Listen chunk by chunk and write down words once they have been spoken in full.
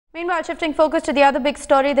Meanwhile, shifting focus to the other big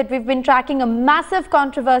story that we've been tracking, a massive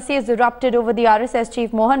controversy has erupted over the RSS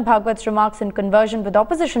Chief Mohan Bhagwat's remarks in conversion, with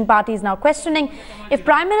opposition parties now questioning if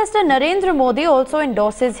Prime Minister Narendra Modi also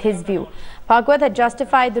endorses his view. Bhagwat had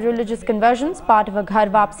justified the religious conversions, part of a Ghar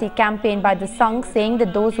Vapsi campaign by the Sangh, saying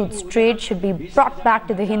that those who'd strayed should be brought back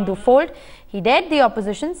to the Hindu fold. He dared the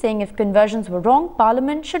opposition, saying if conversions were wrong,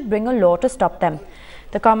 Parliament should bring a law to stop them.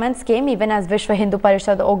 The comments came even as Vishwa Hindu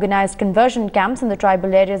Parishad organized conversion camps in the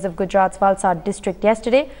tribal areas of Gujarat's Valsad district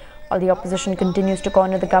yesterday. While the opposition continues to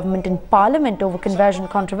corner the government in Parliament over conversion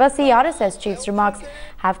controversy, RSS Chief's remarks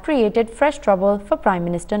have created fresh trouble for Prime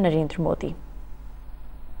Minister Narendra Modi.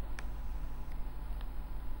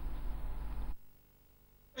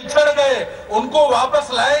 पिछड़ गए, उनको वापस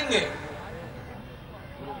लाएंगे।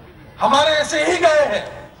 हमारे ऐसे ही गए हैं।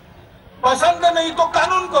 पसंद नहीं तो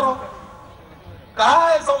कानून करो। कहा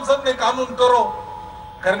है संसद ने कानून करो,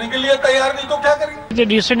 करने के लिए तैयार नहीं तो क्या करेंगे? The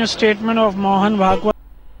recent statement of Mohan Bhagwat.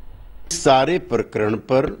 सारे प्रकरण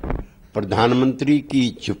पर प्रधानमंत्री की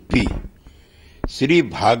चुप्पी श्री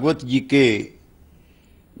भागवत जी के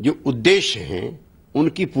जो उद्देश्य हैं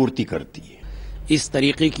उनकी पूर्ति करती है। इस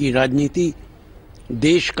तरीके की राजनीति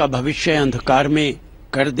देश का भविष्य अंधकार में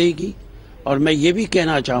कर देगी और मैं ये भी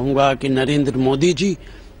कहना चाहूंगा कि नरेंद्र मोदी जी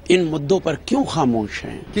इन मुद्दों पर क्यों खामोश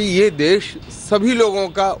हैं कि ये देश सभी लोगों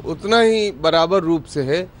का उतना ही बराबर रूप से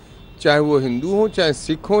है, चाहे वो हिंदू हो, चाहे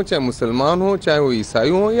सिख हो, चाहे मुसलमान हो, चाहे वो ईसाई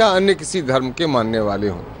हो या अन्य किसी धर्म के मानने वाले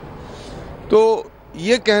हों। तो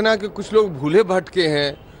ये कहना कि कुछ लोग भूले भटके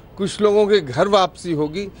हैं, कुछ लोगों के घर वापसी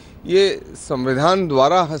होगी, ये संविधान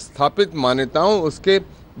द्वारा स्थापित मान्यताओं उसके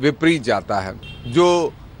विपरीत जाता है। जो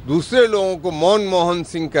दूसरे लोगों को मौन मोहन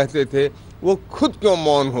सिंह कहते थे, वो खुद क्यों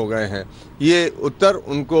मौन हो गए हैं, ये उत्तर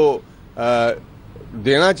उनको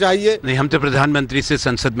देना चाहिए। नहीं, हम तो प्रधानमंत्री से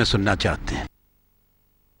संसद में सुनना चाहते हैं।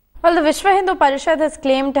 Well, the Vishwa Hindu Parishad has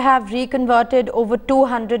claimed to have reconverted over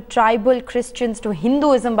 200 tribal Christians to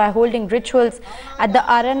Hinduism by holding rituals at the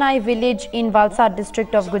Aranai village in Valsad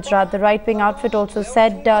district of Gujarat. The right-wing outfit also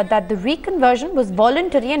said that the reconversion was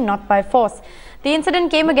voluntary and not by force. The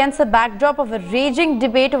incident came against the backdrop of a raging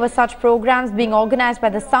debate over such programs being organized by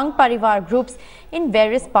the Sangh Parivar groups in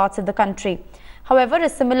various parts of the country. However, a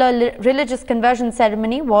similar religious conversion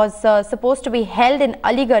ceremony was supposed to be held in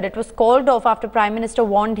Aligarh. It was called off after Prime Minister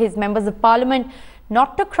warned his members of Parliament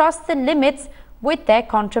not to cross the limits with their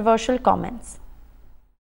controversial comments.